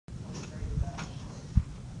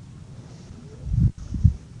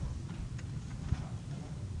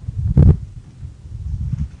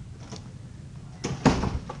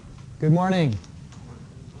Good morning.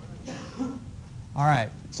 All right,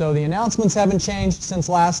 so the announcements haven't changed since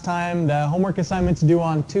last time. The homework assignment's due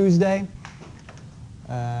on Tuesday.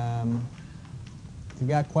 If you've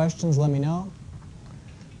got questions, let me know.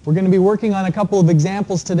 We're going to be working on a couple of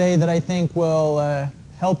examples today that I think will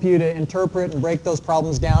help you to interpret and break those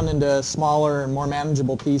problems down into smaller and more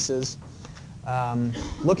manageable pieces.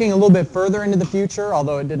 Looking a little bit further into the future,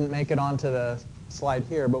 although it didn't make it onto the slide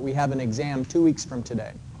here, but we have an exam 2 weeks from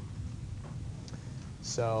today.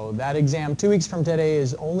 So that exam 2 weeks from today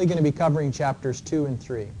is only going to be covering chapters 2 and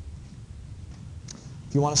 3.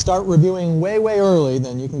 If you want to start reviewing way early,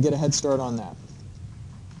 then you can get a head start on that.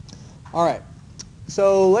 All right,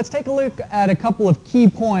 so let's take a look at a couple of key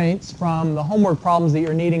points from the homework problems that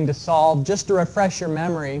you're needing to solve, just to refresh your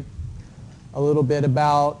memory a little bit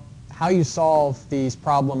about how you solve these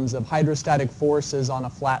problems of hydrostatic forces on a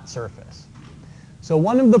flat surface. So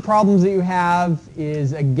one of the problems that you have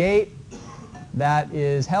is a gate that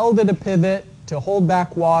is held at a pivot to hold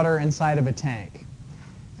back water inside of a tank.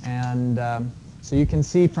 And so you can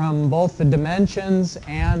see from both the dimensions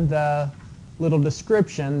and the little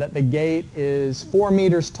description that the gate is 4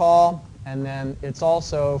 meters tall, and then it's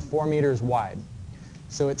also 4 meters wide.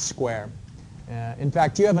 So it's square. In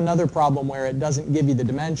fact, you have another problem where it doesn't give you the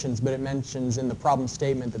dimensions, but it mentions in the problem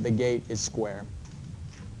statement that the gate is square.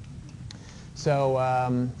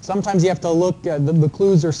 So sometimes you have to look, the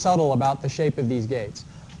clues are subtle about the shape of these gates.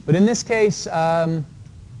 But in this case,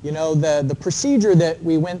 you know, the procedure that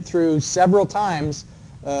we went through several times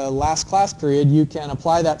last class period, you can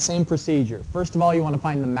apply that same procedure. First of all, you want to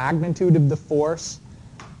find the magnitude of the force.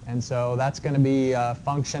 And so that's going to be a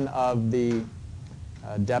function of the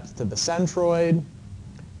depth to the centroid,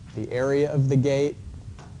 the area of the gate,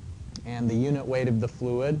 and the unit weight of the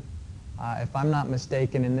fluid. If I'm not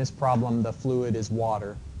mistaken, in this problem, the fluid is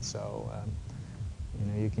water. So you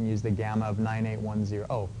know, you can use the gamma of 9810.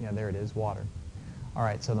 Oh, yeah, there it is, water. All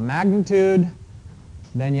right, so the magnitude.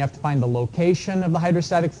 Then you have to find the location of the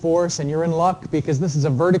hydrostatic force, and you're in luck because this is a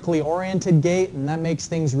vertically oriented gate, and that makes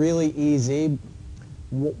things really easy.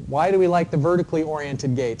 Why do we like the vertically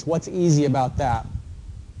oriented gates? What's easy about that?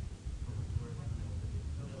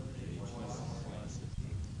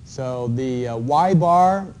 So the y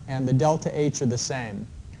bar and the delta h are the same.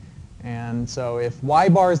 And so if y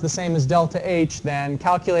bar is the same as delta h, then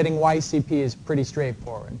calculating YCP is pretty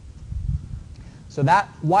straightforward. So that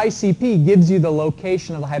YCP gives you the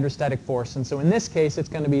location of the hydrostatic force. And so in this case, it's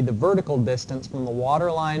going to be the vertical distance from the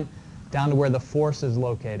water line down to where the force is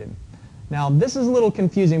located. Now, this is a little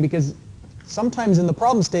confusing because sometimes in the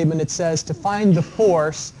problem statement it says to find the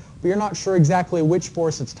force, but you're not sure exactly which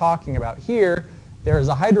force it's talking about. Here, there is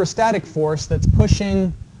a hydrostatic force that's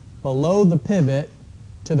pushing below the pivot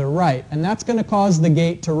to the right, and that's going to cause the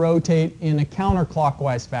gate to rotate in a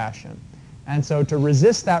counterclockwise fashion. And so to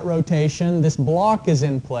resist that rotation, this block is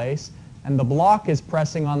in place, and the block is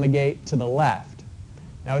pressing on the gate to the left.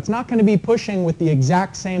 Now, it's not going to be pushing with the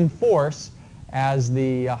exact same force as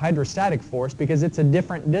the hydrostatic force because it's a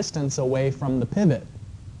different distance away from the pivot.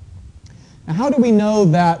 Now, how do we know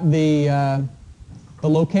that the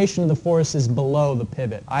location of the force is below the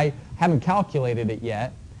pivot? I haven't calculated it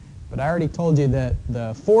yet, but I already told you that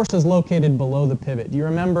the force is located below the pivot. Do you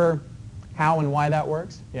remember how and why that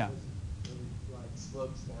works? Yeah. It like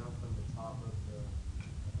slopes down from the top of the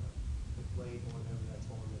plate or whatever that's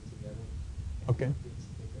holding it together. Okay. It gets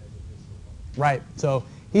thicker as it gets along. Right. So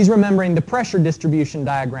he's remembering the pressure distribution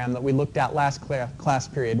diagram that we looked at last class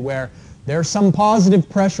period, where there's some positive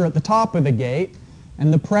pressure at the top of the gate,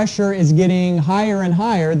 and the pressure is getting higher and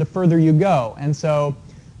higher the further you go. And so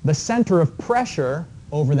the center of pressure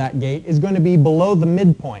over that gate is going to be below the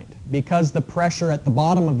midpoint because the pressure at the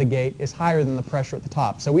bottom of the gate is higher than the pressure at the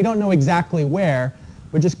top. So we don't know exactly where,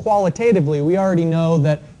 but just qualitatively we already know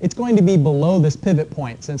that it's going to be below this pivot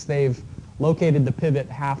point since they've located the pivot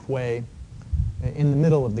halfway in the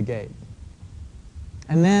middle of the gate.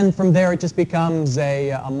 And then from there it just becomes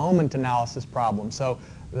a moment analysis problem. So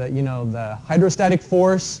you know, the hydrostatic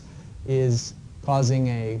force is causing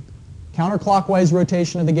a counterclockwise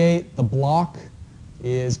rotation of the gate. The block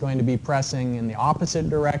is going to be pressing in the opposite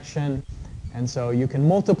direction. And so you can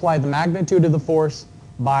multiply the magnitude of the force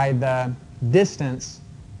by the distance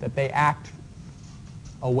that they act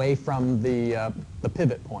away from the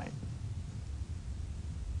pivot point.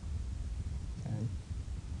 Okay.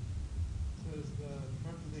 So is the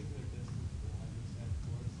perpendicular distance to the hydrostatic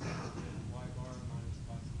force y bar minus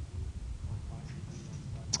 5cp on 5cp on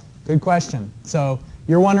 5 bar? Good question. So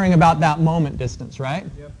you're wondering about that moment distance, right?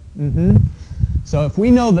 Yep. Mm-hmm. So if we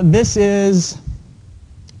know that this is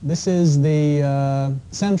the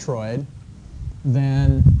centroid,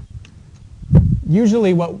 then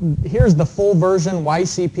usually here's the full version.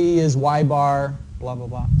 YCP is Y bar, blah, blah,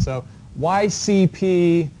 blah. So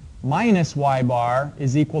YCP minus Y bar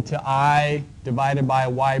is equal to I divided by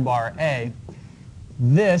Y bar A.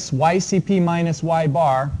 This YCP minus Y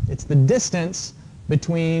bar, it's the distance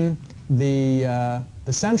between the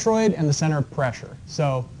centroid and the center of pressure.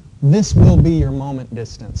 So this will be your moment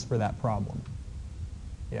distance for that problem.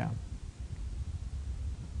 Yeah.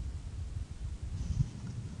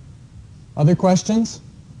 Other questions?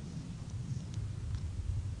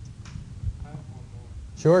 I have one more.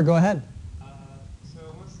 Sure, go ahead. So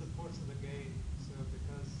what's the force of the gate? So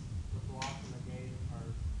because the block and the gate are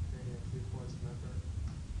creating a two-force member,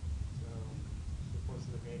 so the force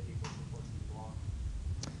of the gate equals the force of the block.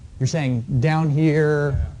 You're saying down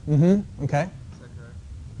here. Yeah. Mm-hmm. Okay. Is that correct?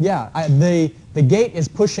 Yeah, the gate is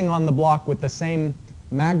pushing on the block with the same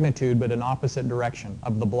magnitude but an opposite direction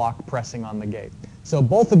of the block pressing on the gate. So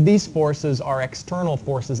both of these forces are external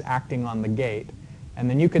forces acting on the gate. And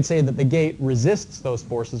then you could say that the gate resists those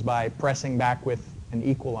forces by pressing back with an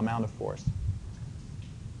equal amount of force.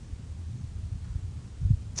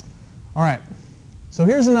 All right, so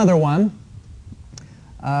here's another one.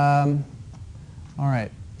 All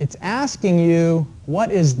right, it's asking you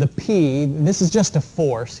what is the P. This is just a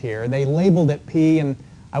force here. They labeled it P, and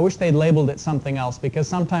I wish they'd labeled it something else because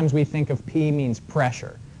sometimes we think of P means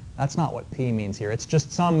pressure. That's not what P means here. It's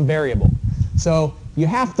just some variable. So you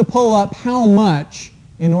have to pull up how much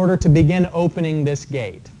in order to begin opening this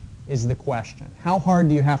gate is the question. How hard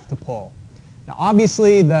do you have to pull? Now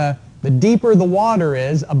obviously the deeper the water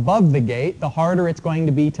is above the gate, the harder it's going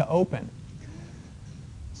to be to open.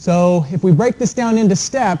 So if we break this down into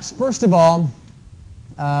steps, first of all,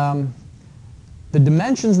 the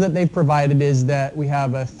dimensions that they've provided is that we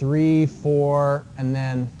have a 3, 4, and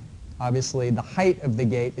then obviously the height of the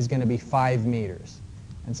gate is going to be 5 meters.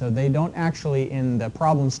 And so they don't actually in the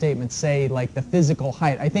problem statement say like the physical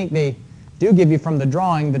height. I think they do give you from the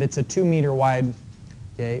drawing that it's a 2 meter wide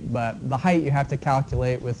gate, but the height you have to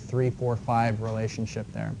calculate with 3, 4, 5 relationship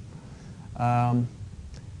there.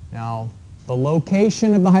 Now the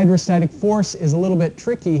location of the hydrostatic force is a little bit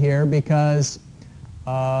tricky here because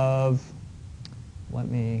of, let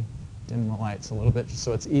me dim the lights a little bit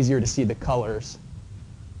so it's easier to see the colors.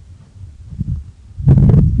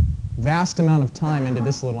 Vast amount of time into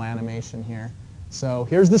this little animation here. So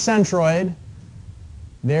here's the centroid.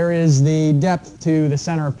 There is the depth to the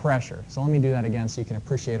center of pressure. So let me do that again so you can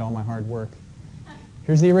appreciate all my hard work.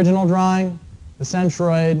 Here's the original drawing, the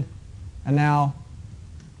centroid, and now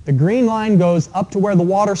the green line goes up to where the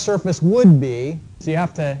water surface would be. So you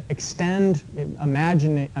have to extend,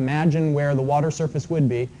 imagine where the water surface would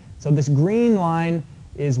be. So this green line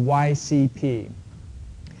is YCP.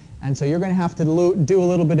 And so you're going to have to do a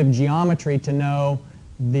little bit of geometry to know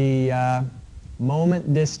the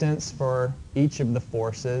moment distance for each of the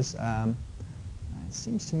forces. It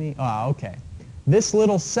seems to me, okay. This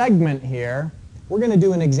little segment here, we're going to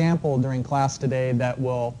do an example during class today that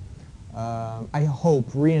will, I hope,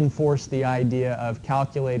 reinforce the idea of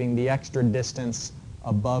calculating the extra distance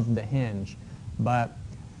above the hinge. But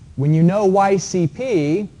when you know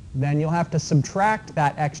YCP, then you'll have to subtract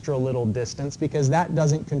that extra little distance because that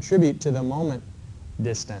doesn't contribute to the moment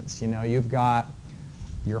distance. You know, you've got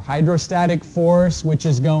your hydrostatic force, which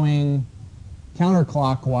is going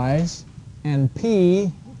counterclockwise, and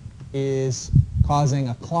P is causing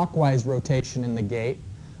a clockwise rotation in the gate.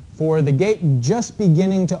 For the gate just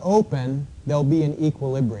beginning to open, there'll be an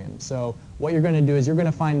equilibrium. So what you're going to do is you're going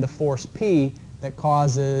to find the force P that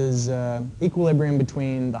causes equilibrium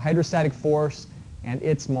between the hydrostatic force and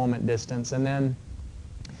its moment distance. And then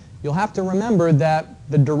you'll have to remember that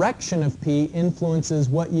the direction of P influences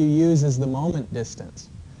what you use as the moment distance.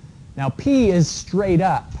 Now P is straight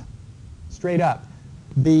up. Straight up.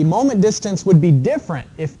 The moment distance would be different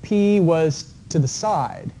if P was to the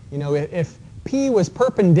side. You know, if P was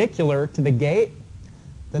perpendicular to the gate,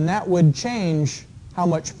 then that would change how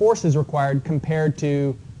much force is required compared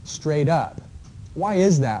to straight up. Why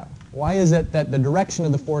is that? Why is it that the direction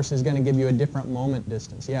of the force is going to give you a different moment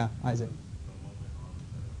distance? Yeah, Isaac.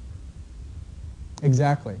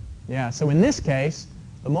 Exactly. Yeah, so in this case,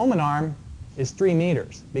 the moment arm is 3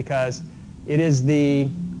 meters because it is the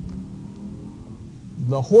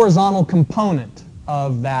horizontal component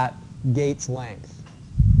of that gate's length.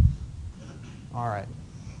 All right.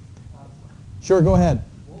 Sure, go ahead.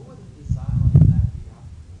 What would a design like that be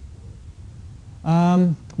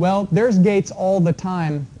applicable for? Well, there's gates all the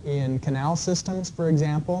time in canal systems, for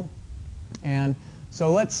example. And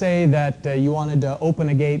so let's say that you wanted to open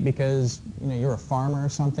a gate because you're a farmer or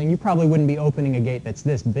something. You probably wouldn't be opening a gate that's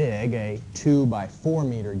this big, a 2 by 4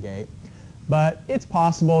 meter gate. But it's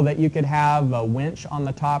possible that you could have a winch on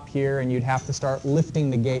the top here and you'd have to start lifting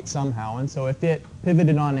the gate somehow. And so if it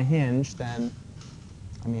pivoted on a hinge, then,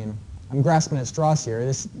 I mean, I'm grasping at straws here.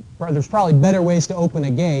 There's probably better ways to open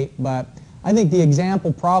a gate, but I think the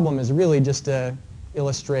example problem is really just to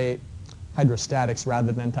illustrate hydrostatics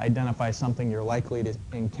rather than to identify something you're likely to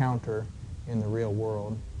encounter in the real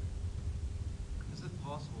world. Is it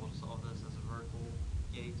possible to solve this as a vertical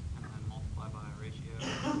gate and then multiply by a ratio as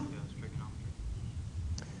trigonometry?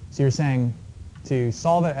 So you're saying to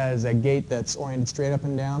solve it as a gate that's oriented straight up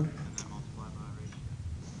and down? And then multiply by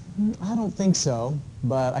a ratio? I don't think so,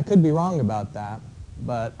 but I could be wrong about that.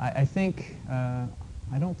 But I think I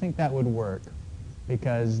don't think that would work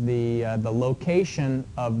because the location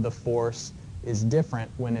of the force is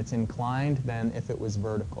different when it's inclined than if it was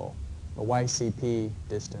vertical, the YCP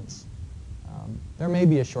distance. There may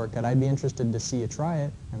be a shortcut. I'd be interested to see you try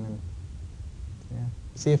it and then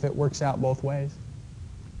see if it works out both ways.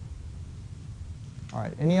 All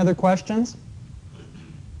right, any other questions?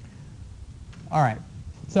 All right,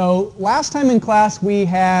 so last time in class we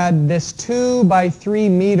had this 2 by 3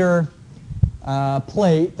 meter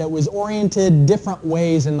plate that was oriented different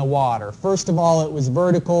ways in the water. First of all, it was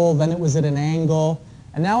vertical, then it was at an angle,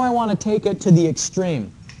 and now I want to take it to the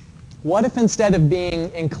extreme. What if instead of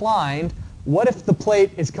being inclined, what if the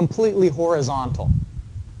plate is completely horizontal?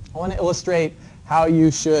 I want to illustrate how you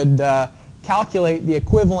should calculate the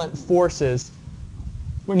equivalent forces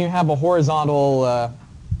when you have a horizontal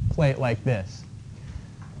plate like this.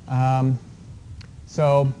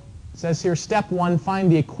 So it says here, step 1,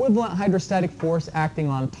 find the equivalent hydrostatic force acting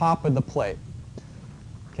on top of the plate.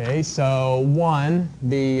 Okay, so 1,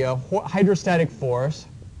 the hydrostatic force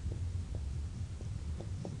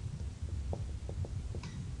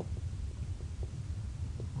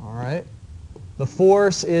all right. The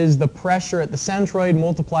force is the pressure at the centroid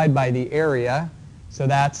multiplied by the area. So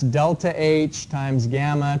that's delta H times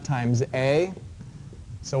gamma times A.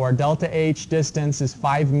 So our delta H distance is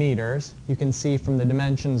 5 meters. You can see from the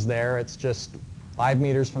dimensions there, it's just 5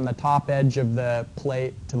 meters from the top edge of the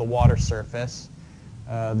plate to the water surface.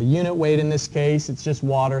 The unit weight in this case, it's just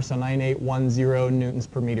water, so 9810 newtons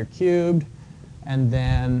per meter cubed. And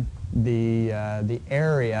then the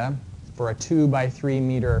area for a 2 by 3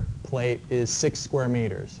 meter plate is 6 square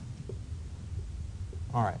meters.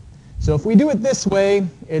 All right. So if we do it this way,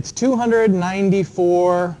 it's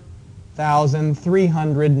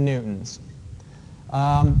 294,300 newtons.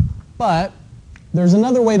 But there's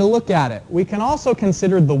another way to look at it. We can also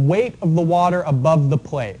consider the weight of the water above the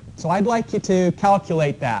plate. So I'd like you to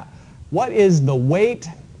calculate that. What is the weight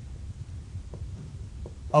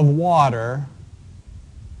of water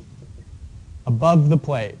above the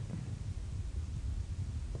plate?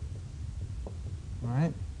 All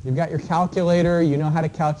right. You've got your calculator. You know how to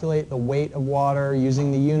calculate the weight of water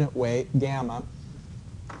using the unit weight, gamma.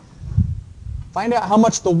 Find out how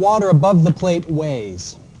much the water above the plate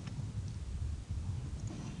weighs.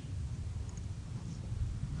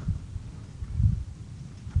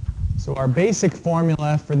 So our basic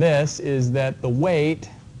formula for this is that the weight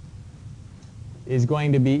is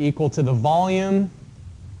going to be equal to the volume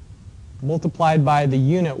multiplied by the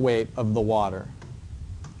unit weight of the water.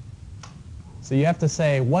 So you have to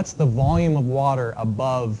say, what's the volume of water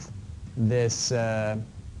above this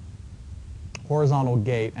horizontal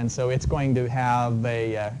gate? And so it's going to have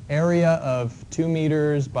a area of 2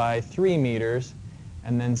 meters by 3 meters.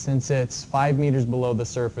 And then since it's 5 meters below the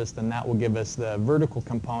surface, then that will give us the vertical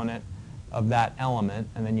component of that element.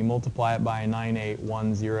 And then you multiply it by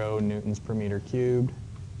 9810 newtons per meter cubed.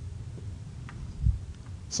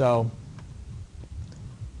 So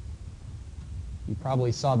you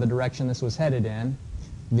probably saw the direction this was headed in.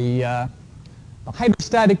 The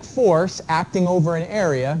hydrostatic force acting over an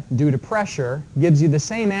area due to pressure gives you the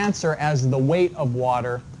same answer as the weight of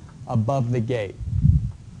water above the gate.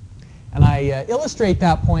 And I illustrate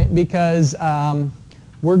that point because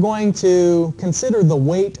we're going to consider the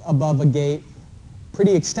weight above a gate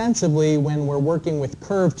pretty extensively when we're working with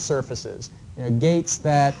curved surfaces, gates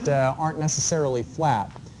that aren't necessarily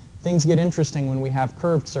flat. Things get interesting when we have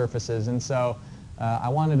curved surfaces, and so I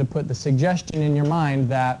wanted to put the suggestion in your mind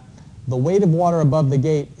that the weight of water above the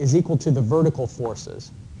gate is equal to the vertical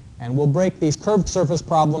forces. And we'll break these curved surface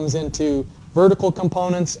problems into vertical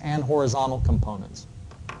components and horizontal components.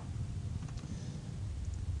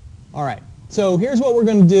 All right, so here's what we're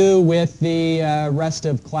going to do with the rest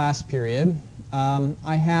of class period.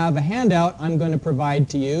 I have a handout I'm going to provide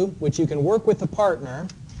to you, which you can work with a partner,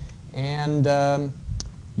 and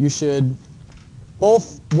you should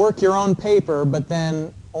both work your own paper, but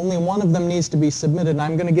then only one of them needs to be submitted, and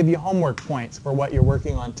I'm going to give you homework points for what you're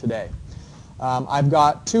working on today. I've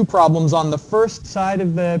got two problems. On the first side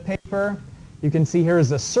of the paper, you can see here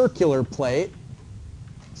is a circular plate.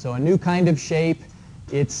 So a new kind of shape.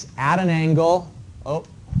 It's at an angle. Oh,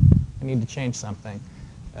 I need to change something.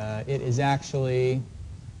 It is actually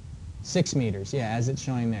 6 meters. Yeah, as it's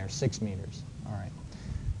showing there, 6 meters. All right.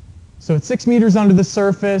 So it's 6 meters under the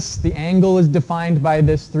surface. The angle is defined by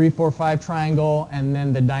this 3, 4, 5 triangle, and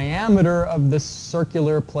then the diameter of this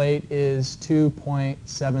circular plate is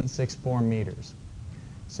 2.764 meters.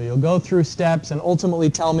 So you'll go through steps and ultimately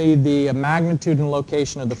tell me the magnitude and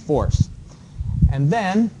location of the force. And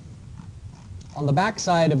then, on the back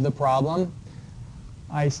side of the problem,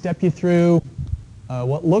 I step you through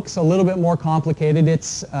what looks a little bit more complicated.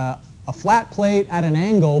 It's a flat plate at an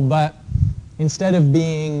angle, but instead of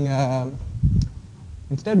being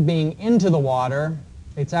into the water,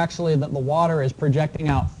 it's actually that the water is projecting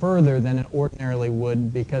out further than it ordinarily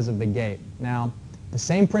would because of the gate. Now, the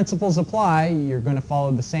same principles apply. You're going to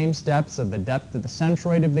follow the same steps of the depth of the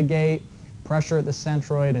centroid of the gate, pressure at the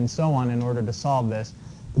centroid, and so on in order to solve this.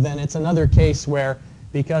 But then it's another case where,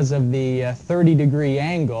 because of the 30-degree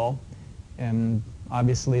angle, and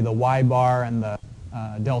obviously the y bar and the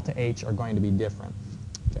delta h are going to be different.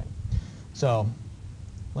 Okay. So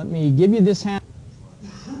let me give you this hand.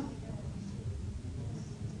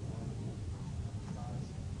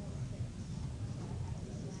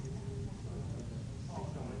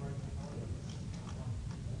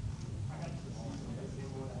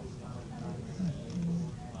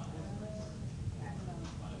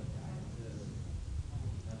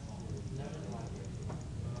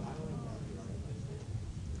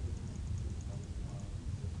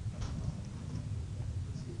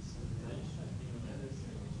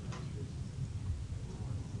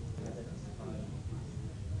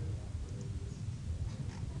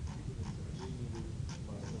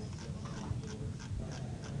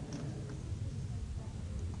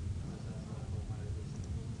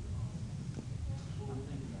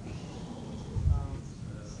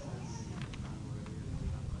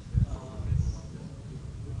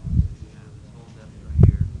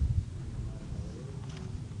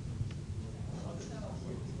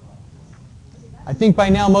 I think by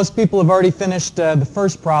now most people have already finished the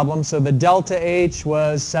first problem. So the delta H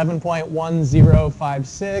was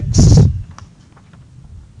 7.1056.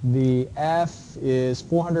 The F is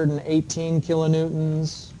 418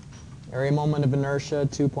 kilonewtons. Area moment of inertia,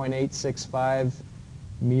 2.865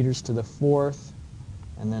 meters to the fourth.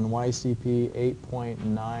 And then YCP,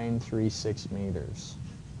 8.936 meters.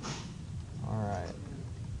 All right.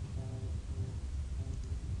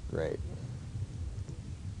 Great.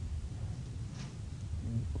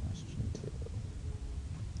 Question 2.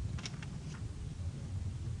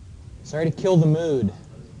 Sorry to kill the mood.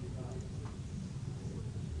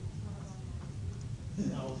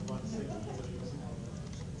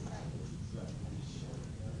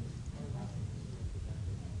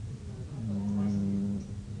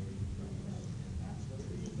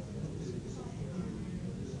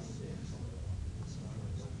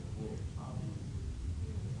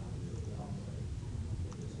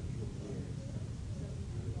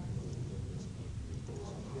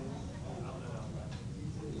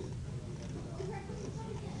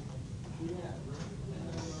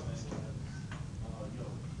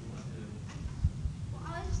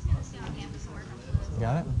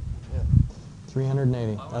 Got it? Yeah.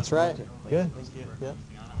 380. That's right. Good. Thank you. Yep.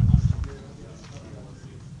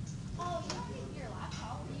 Oh, you don't need your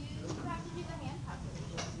laptop. You have to do the hand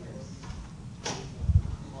calculation.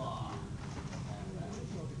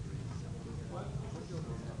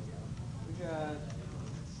 We got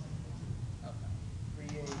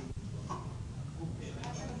 380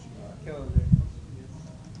 calendar.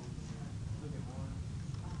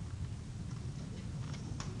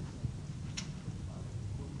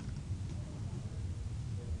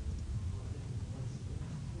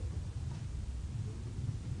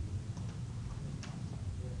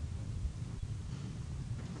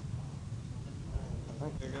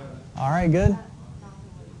 All right, good.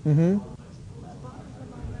 Mm-hmm.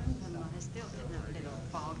 It's still a little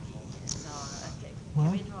foggy, so can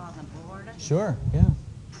Well, we draw the board? Sure, yeah.